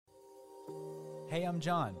Hey, I'm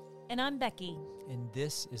John. And I'm Becky. And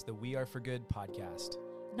this is the We Are For Good podcast.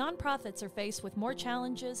 Nonprofits are faced with more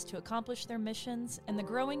challenges to accomplish their missions and the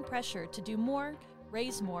growing pressure to do more,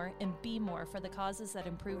 raise more, and be more for the causes that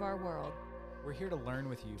improve our world. We're here to learn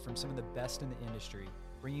with you from some of the best in the industry,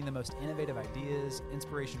 bringing the most innovative ideas,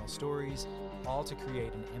 inspirational stories, all to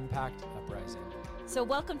create an impact uprising. So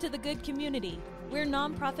welcome to the good community. We're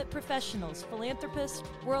nonprofit professionals, philanthropists,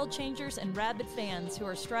 world changers, and rabid fans who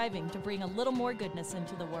are striving to bring a little more goodness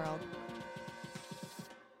into the world.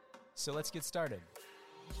 So let's get started.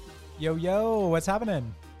 Yo, what's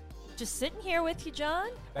happening? Just sitting here with you, John,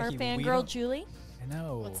 Becky, our fangirl Julie. I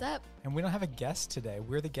know. What's up? And we don't have a guest today.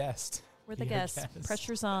 We're the guest. We're the guests.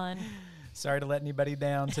 Pressure's on. Sorry to let anybody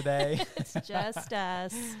down today. It's just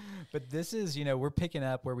us. But this is, we're picking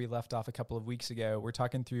up where we left off a couple of weeks ago. We're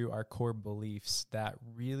talking through our core beliefs that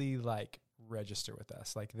really register with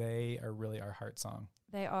us. They are really our heart song.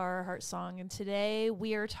 They are our heart song. And today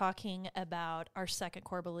we are talking about our second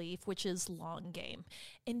core belief, which is long game.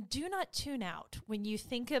 And do not tune out when you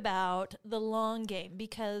think about the long game,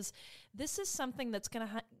 because this is something that's going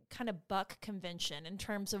to kind of buck convention in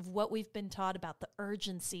terms of what we've been taught about the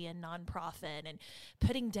urgency in nonprofit and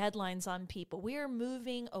putting deadlines on people. We are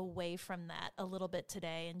moving away from that a little bit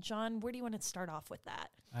today. And John, where do you want to start off with that?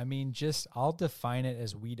 I'll define it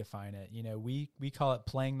as we define it. We call it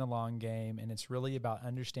playing the long game, and it's really about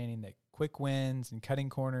understanding that quick wins and cutting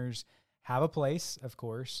corners have a place, of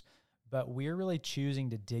course, but we're really choosing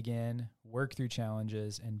to dig in, work through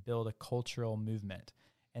challenges, and build a cultural movement.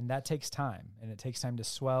 And that takes time, and it takes time to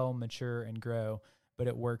swell, mature, and grow, but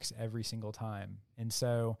it works every single time. And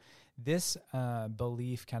so this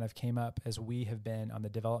belief kind of came up as we have been on the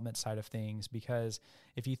development side of things, because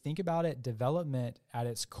if you think about it, development at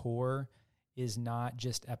its core is not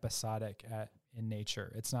just episodic in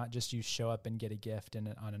nature. It's not just you show up and get a gift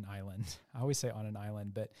on an island. I always say on an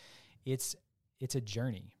island, but it's a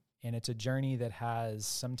journey, and it's a journey that has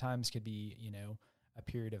sometimes could be, a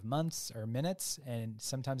period of months or minutes, and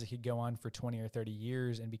sometimes it could go on for 20 or 30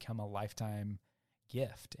 years and become a lifetime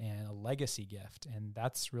gift and a legacy gift. And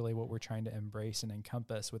that's really what we're trying to embrace and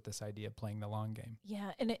encompass with this idea of playing the long game.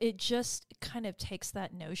 Yeah. And it just kind of takes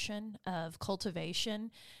that notion of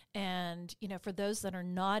cultivation. And, for those that are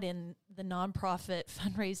not in the nonprofit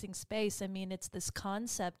fundraising space, it's this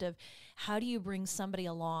concept of how do you bring somebody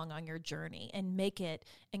along on your journey and make it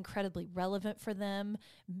incredibly relevant for them,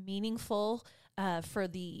 meaningful for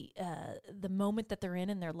the moment that they're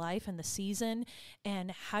in their life and the season.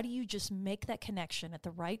 And how do you just make that connection at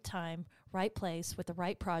the right time, right place, with the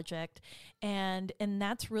right project. And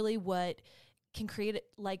that's really what can create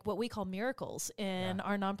what we call miracles in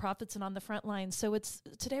our nonprofits and on the front lines. So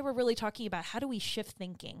today we're really talking about how do we shift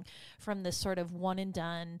thinking from this sort of one and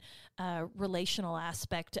done relational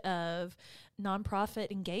aspect of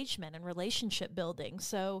nonprofit engagement and relationship building.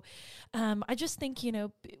 So I just think,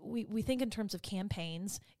 we think in terms of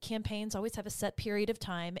campaigns. Campaigns always have a set period of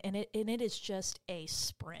time, and it is just a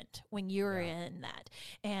sprint when you're in that.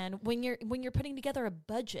 And when you're putting together a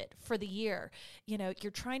budget for the year,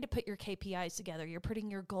 you're trying to put your KPIs together, you're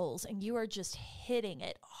putting your goals, and you are just hitting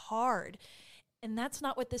it hard. And that's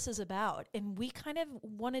not what this is about. And we kind of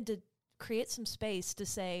wanted to create some space to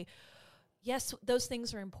say, yes, those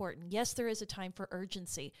things are important. Yes, there is a time for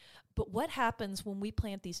urgency. But what happens when we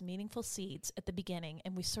plant these meaningful seeds at the beginning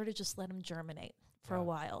and we sort of just let them germinate for a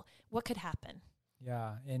while? What could happen?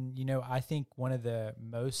 Yeah. And, I think one of the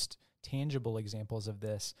most tangible examples of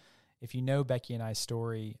this, if you know Becky and I's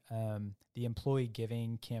story, the employee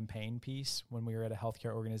giving campaign piece when we were at a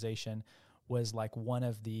healthcare organization was one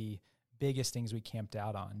of the biggest things we camped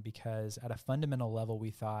out on, because at a fundamental level, we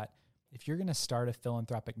thought, if you're going to start a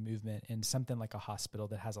philanthropic movement in something like a hospital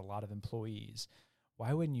that has a lot of employees,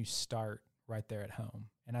 why wouldn't you start right there at home?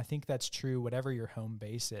 And I think that's true, whatever your home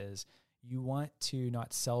base is. You want to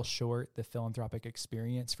not sell short the philanthropic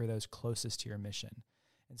experience for those closest to your mission.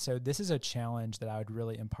 And so this is a challenge that I would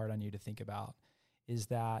really impart on you to think about, is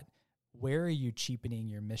that where are you cheapening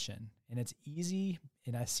your mission? And it's easy,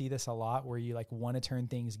 and I see this a lot, where you want to turn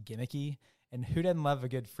things gimmicky. And who doesn't love a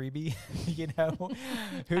good freebie? Who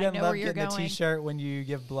doesn't love getting the t-shirt when you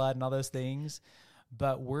give blood and all those things?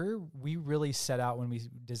 But we really set out when we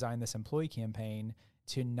designed this employee campaign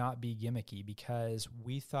to not be gimmicky, because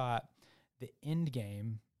we thought the end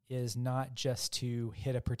game is not just to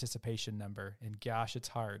hit a participation number. And gosh, it's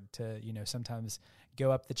hard to, sometimes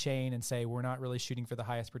go up the chain and say, we're not really shooting for the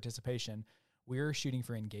highest participation. We're shooting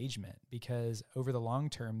for engagement, because over the long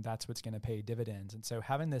term, that's what's going to pay dividends. And so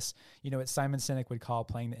having this, what Simon Sinek would call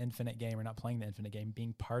playing the infinite game, or not playing the infinite game,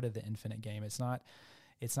 being part of the infinite game. It's not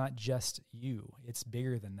it's not just you, it's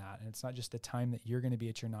bigger than that. And it's not just the time that you're going to be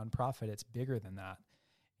at your nonprofit, it's bigger than that.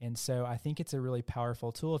 And so I think it's a really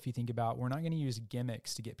powerful tool. If you think about, we're not going to use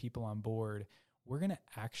gimmicks to get people on board. We're going to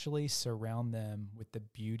actually surround them with the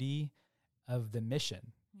beauty of the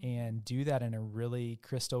mission and do that in a really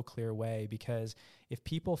crystal clear way. Because if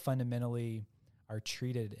people fundamentally are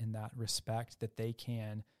treated in that respect, that they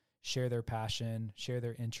can share their passion, share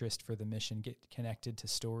their interest for the mission, get connected to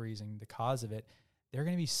stories and the cause of it, they're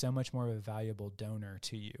going to be so much more of a valuable donor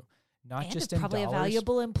to you. Not and just in probably dollars. A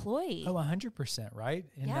valuable employee. Oh, 100%, right?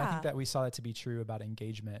 And I think that we saw that to be true about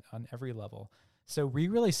engagement on every level. So we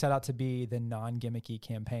really set out to be the non-gimmicky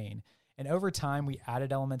campaign. And over time, we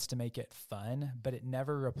added elements to make it fun, but it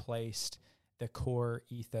never replaced the core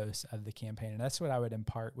ethos of the campaign. And that's what I would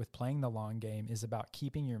impart with playing the long game, is about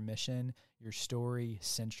keeping your mission, your story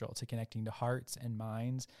central to connecting to hearts and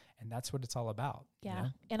minds. And that's what it's all about. Yeah. You know?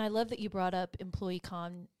 And I love that you brought up employee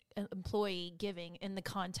giving in the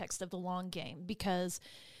context of the long game, because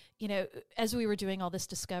you know, as we were doing all this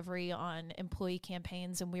discovery on employee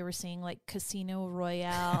campaigns, and we were seeing like Casino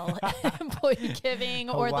Royale employee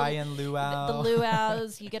giving, or Hawaiian luau. The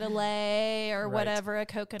luau's, you get a lei or Right. whatever, a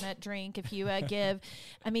coconut drink if you give.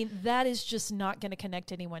 I mean, that is just not going to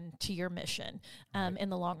connect anyone to your mission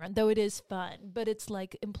in the long run, though it is fun. But it's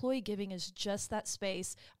like employee giving is just that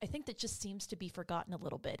space, I think, that just seems to be forgotten a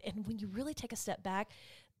little bit. And when you really take a step back,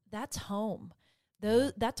 that's home.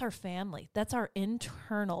 That's our family. That's our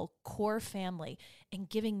internal core family, and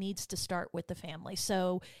giving needs to start with the family.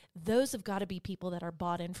 So those have got to be people that are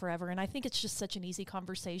bought in forever. And I think it's just such an easy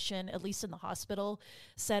conversation, at least in the hospital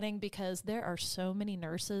setting, because there are so many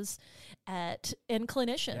nurses and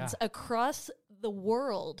clinicians across the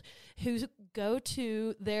world who go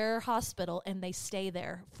to their hospital and they stay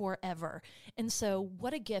there forever. And so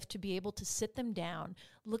what a gift to be able to sit them down,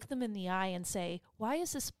 look them in the eye and say, why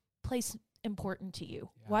is this place important to you?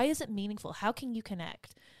 Yeah. Why is it meaningful? How can you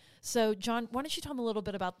connect? So, John, why don't you tell me a little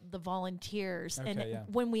bit about the volunteers? Okay,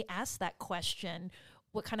 and when we ask that question,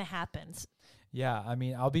 what kind of happens? Yeah, I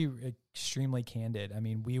mean, I'll be extremely candid. I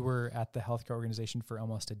mean, we were at the healthcare organization for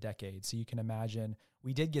almost a decade. So you can imagine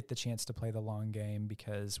we did get the chance to play the long game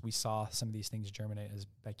because we saw some of these things germinate, as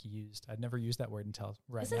Becky used. I'd never used that word until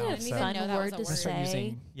right Isn't now. It a fun word to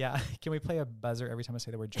say? Can we play a buzzer every time I say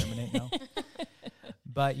the word germinate now?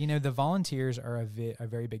 But, you know, the volunteers are a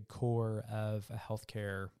very big core of a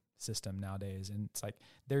healthcare system nowadays. And it's like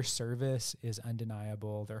their service is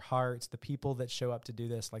undeniable. Their hearts, the people that show up to do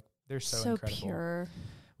this, like they're so incredible. Pure.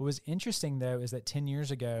 What was interesting, though, is that 10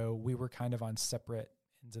 years ago, we were kind of on separate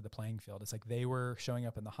ends of the playing field. It's like they were showing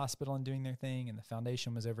up in the hospital and doing their thing, and the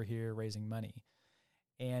foundation was over here raising money.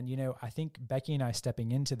 And, you know, I think Becky and I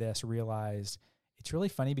stepping into this realized it's really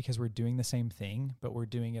funny because we're doing the same thing, but we're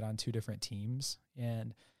doing it on two different teams.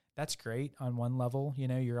 And that's great on one level. You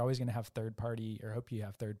know, you're always going to have third party, or hope you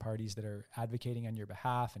have third parties that are advocating on your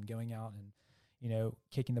behalf and going out and, you know,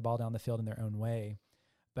 kicking the ball down the field in their own way.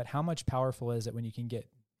 But how much powerful is it when you can get,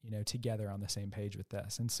 you know, together on the same page with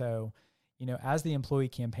this? And so, you know, as the employee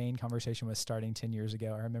campaign conversation was starting 10 years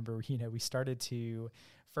ago, I remember, you know, we started to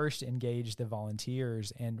first engage the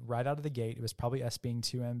volunteers, and right out of the gate, it was probably us being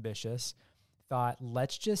too ambitious. Thought,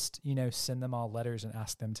 let's just, you know, send them all letters and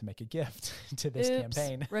ask them to make a gift to this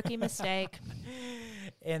campaign. Rookie mistake.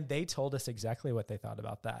 And they told us exactly what they thought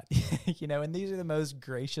about that. You know, and these are the most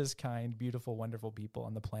gracious, kind, beautiful, wonderful people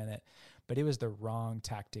on the planet. But it was the wrong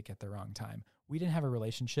tactic at the wrong time. We didn't have a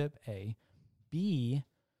relationship, A. B,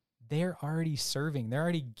 they're already serving. They're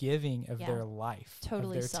already giving of their life,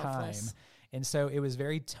 totally of their selfless. time. And so it was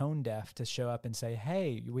very tone deaf to show up and say,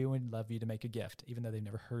 hey, we would love you to make a gift, even though they've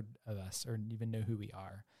never heard of us or even know who we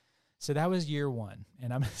are. So that was year one.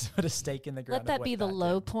 And I'm going to put a stake in the ground. Let that be the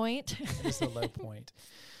low point. It is the low point.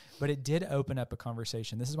 But it did open up a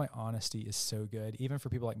conversation. This is why honesty is so good. Even for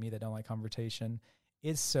people like me that don't like confrontation,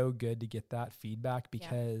 it's so good to get that feedback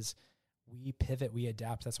because we pivot, we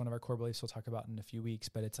adapt. That's one of our core beliefs we'll talk about in a few weeks.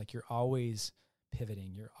 But it's like you're always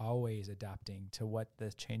pivoting, you're always adapting to what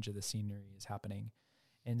the change of the scenery is happening.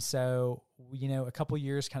 And so, you know, a couple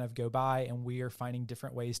years kind of go by and we are finding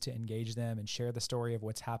different ways to engage them and share the story of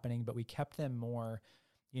what's happening, but we kept them more,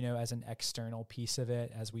 you know, as an external piece of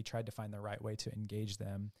it as we tried to find the right way to engage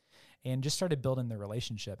them, and just started building the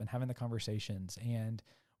relationship and having the conversations. And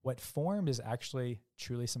what formed is actually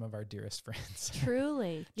truly some of our dearest friends.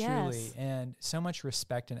 Truly, yes. Truly. And so much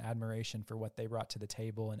respect and admiration for what they brought to the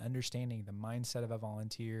table, and understanding the mindset of a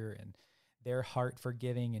volunteer and their heart for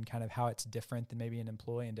giving, and kind of how it's different than maybe an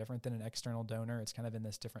employee and different than an external donor. It's kind of in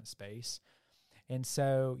this different space. And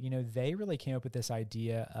so, you know, they really came up with this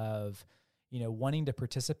idea of, wanting to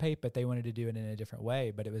participate, but they wanted to do it in a different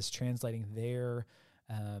way. But it was translating their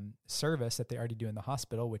service that they already do in the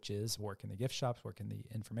hospital, which is work in the gift shops, work in the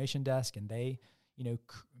information desk, and they,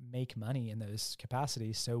 make money in those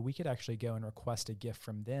capacities. So we could actually go and request a gift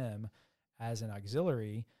from them as an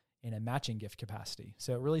auxiliary in a matching gift capacity.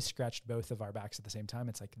 So it really scratched both of our backs at the same time.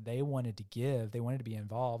 It's like they wanted to give, they wanted to be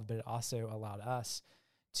involved, but it also allowed us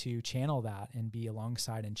to channel that and be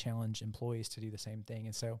alongside and challenge employees to do the same thing.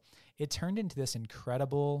 And so it turned into this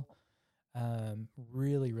incredible,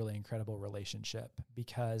 really, really incredible relationship,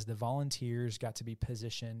 because the volunteers got to be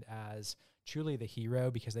positioned as truly the hero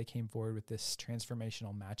because they came forward with this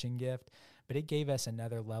transformational matching gift, but it gave us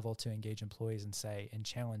another level to engage employees and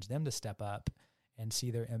challenge them to step up and see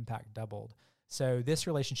their impact doubled. So this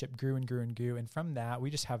relationship grew and grew and grew. And from that, we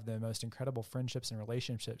just have the most incredible friendships and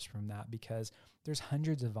relationships from that, because there's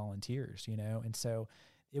hundreds of volunteers, and so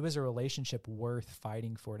it was a relationship worth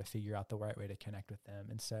fighting for to figure out the right way to connect with them.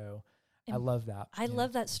 And so I love that. I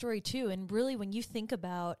love that story too. And really, when you think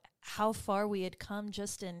about how far we had come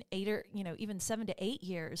just in 8 or, even 7 to 8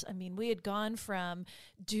 years, I mean, we had gone from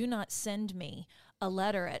do not send me a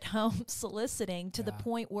letter at home soliciting to the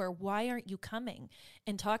point where, why aren't you coming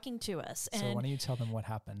and talking to us? So why don't you tell them what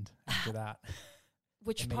happened after that?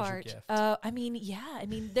 Which part?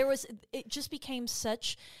 It just became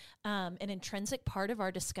such an intrinsic part of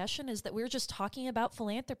our discussion, is that we were just talking about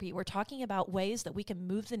philanthropy. We're talking about ways that we can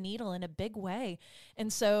move the needle in a big way.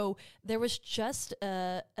 And so there was just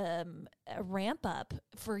a ramp up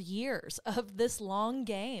for years of this long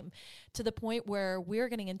game, to the point where we're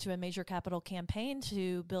getting into a major capital campaign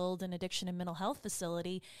to build an addiction and mental health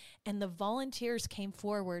facility. And the volunteers came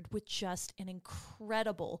forward with just an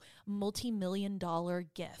incredible multi-million-dollar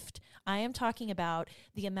gift. I am talking about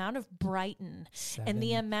the amount of Brighton and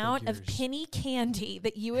the amount of penny candy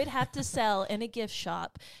that you would have to sell in a gift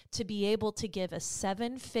shop to be able to give a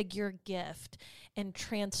 7-figure gift and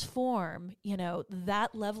transform,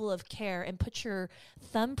 that level of care and put your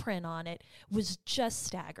thumbprint on it, was just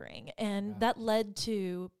staggering. And that led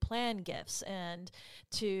to plan gifts and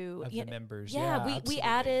to the members. We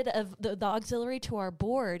added the auxiliary to our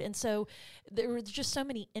board. And so there were just so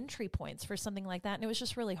many entry points for something like that. And it was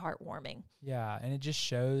just really heartwarming. Yeah. And it just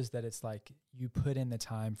shows that it's like you put in the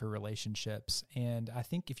time for relationships. And I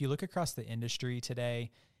think if you look across the industry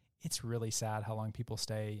today, it's really sad how long people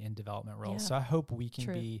stay in development roles. Yeah. So I hope we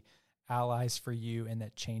can be allies for you in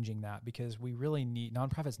that, changing that, because we really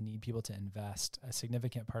nonprofits need people to invest a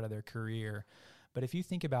significant part of their career. But if you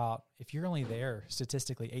think about, if you're only there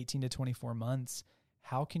statistically 18 to 24 months,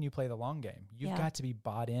 how can you play the long game? You've got to be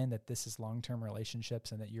bought in that this is long-term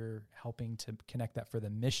relationships and that you're helping to connect that for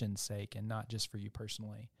the mission's sake and not just for you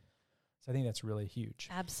personally. So I think that's really huge.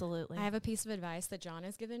 Absolutely. I have a piece of advice that John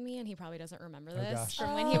has given me, and he probably doesn't remember this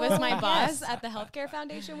from when he was my boss at the healthcare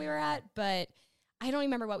foundation we were at. But I don't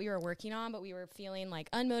remember what we were working on, but we were feeling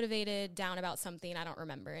like unmotivated, down about something. I don't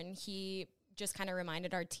remember. And he just kind of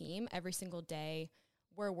reminded our team every single day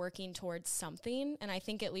we're working towards something. And I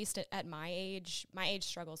think at least at my age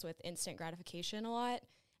struggles with instant gratification a lot.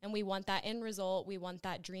 And we want that end result. We want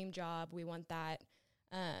that dream job. We want that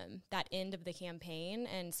end of the campaign.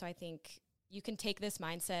 And so I think you can take this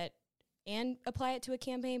mindset and apply it to a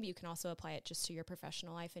campaign, but you can also apply it just to your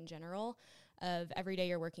professional life in general, of every day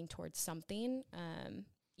you're working towards something,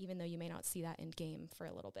 even though you may not see that end game for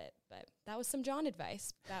a little bit. But that was some John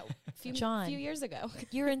advice that few years ago.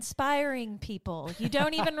 You're inspiring people. You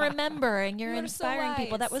don't even remember, and you're inspiring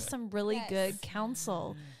people. That was some really good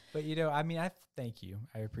counsel. But, I thank you.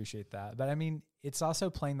 I appreciate that. But it's also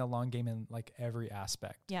playing the long game in like every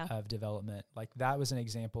aspect of development. Like that was an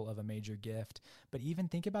example of a major gift. But even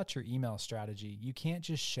think about your email strategy. You can't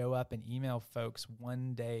just show up and email folks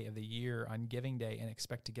one day of the year on Giving Day and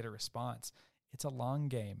expect to get a response. It's a long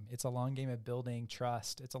game. It's a long game of building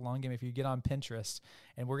trust. It's a long game if you get on Pinterest.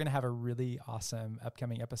 And we're going to have a really awesome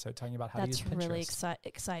upcoming episode talking about how to use Pinterest. That's really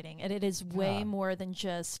exciting. And it is way more than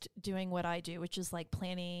just doing what I do, which is like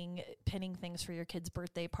pinning things for your kids'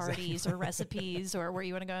 birthday parties or recipes or where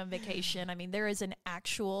you want to go on vacation. There is an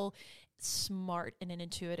actual smart and an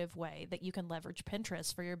intuitive way that you can leverage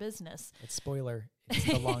Pinterest for your business. It's spoiler. It's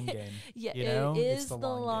the long game. It is the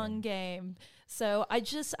long game. So I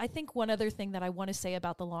think one other thing that I want to say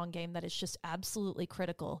about the long game that is just absolutely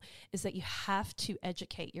critical is that you have to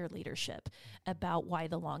educate your leadership about why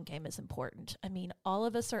the long game is important. All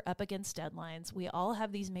of us are up against deadlines. We all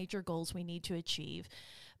have these major goals we need to achieve.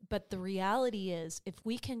 But the reality is, if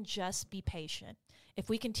we can just be patient, if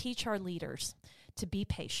we can teach our leaders to be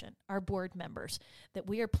patient, our board members, that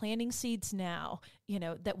we are planting seeds now,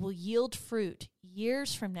 that will yield fruit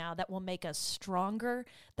years from now, that will make us stronger,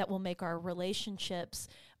 that will make our relationships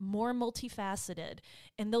more multifaceted.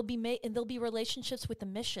 And they'll be relationships with the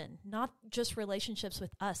mission, not just relationships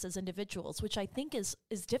with us as individuals, which I think is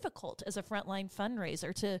difficult as a frontline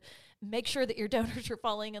fundraiser, to make sure that your donors are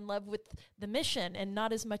falling in love with the mission and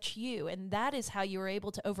not as much you. And that is how you are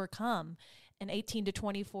able to overcome an 18 to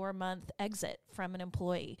 24 month exit from an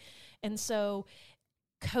employee. And so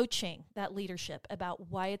coaching that leadership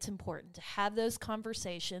about why it's important to have those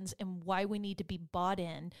conversations and why we need to be bought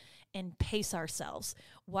in and pace ourselves,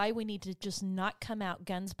 why we need to just not come out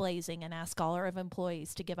guns blazing and ask all our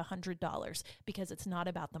employees to give $100, because it's not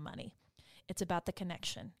about the money. It's about the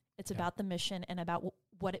connection. It's about the mission and about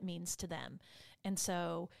what it means to them. And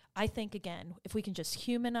so I think, again, if we can just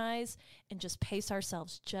humanize and just pace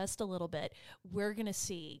ourselves just a little bit, we're going to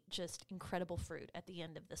see just incredible fruit at the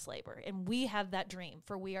end of this labor. And we have that dream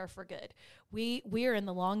for We Are for Good. We are in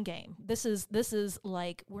the long game. This is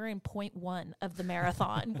like we're in point 1 of the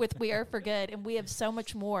marathon with We Are for Good. And we have so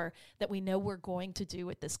much more that we know we're going to do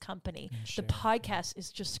with this company. The podcast is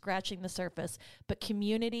just scratching the surface, but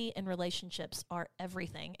community and relationships are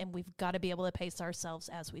everything. And we've got to be able to pace ourselves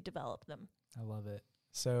as we develop them. I love it.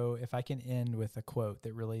 So if I can end with a quote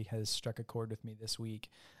that really has struck a chord with me this week,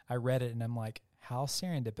 I read it and I'm like, how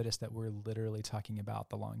serendipitous that we're literally talking about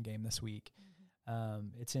the long game this week.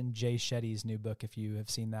 It's in Jay Shetty's new book. If you have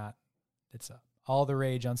seen that, it's all the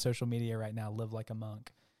rage on social media right now, Live Like a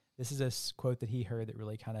Monk. This is a quote that he heard that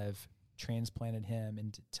really kind of transplanted him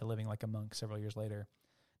into living like a monk several years later.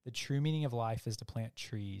 The true meaning of life is to plant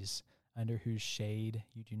trees under whose shade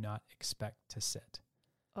you do not expect to sit.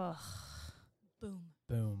 Ugh.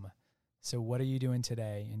 Boom. So what are you doing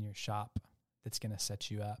today in your shop that's going to set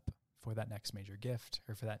you up for that next major gift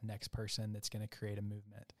or for that next person that's going to create a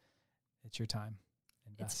movement? It's your time.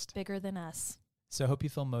 Invest. It's bigger than us. So I hope you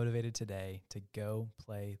feel motivated today to go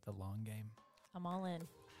play the long game. I'm all in.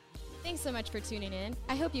 Thanks so much for tuning in.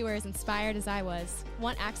 I hope you were as inspired as I was.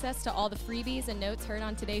 Want access to all the freebies and notes heard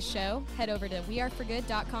on today's show? Head over to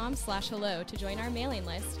weareforgood.com/hello to join our mailing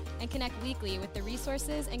list and connect weekly with the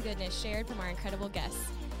resources and goodness shared from our incredible guests.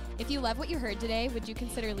 If you love what you heard today, would you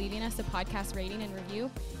consider leaving us a podcast rating and review?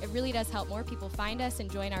 It really does help more people find us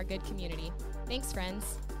and join our good community. Thanks,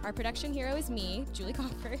 friends. Our production hero is me, Julie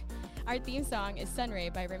Comfort. Our theme song is Sunray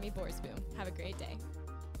by Remy Borsboom. Have a great day.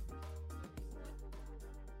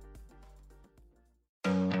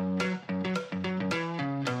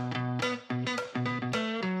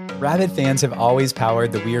 Rabid fans have always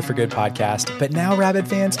powered the We Are for Good podcast, but now Rabid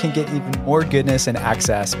fans can get even more goodness and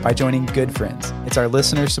access by joining Good Friends. It's our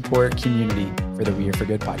listener support community for the We Are for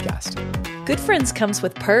Good podcast. Good Friends comes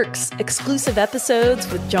with perks, exclusive episodes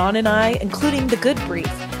with John and I, including the Good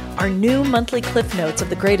Brief, our new monthly cliff notes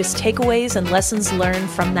of the greatest takeaways and lessons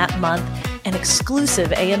learned from that month, and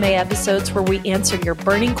exclusive AMA episodes where we answer your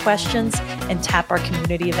burning questions and tap our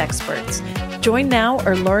community of experts. Join now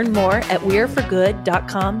or learn more at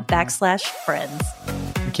weareforgood.com/friends.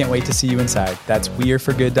 We can't wait to see you inside. That's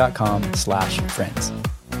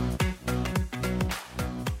weareforgood.com/friends.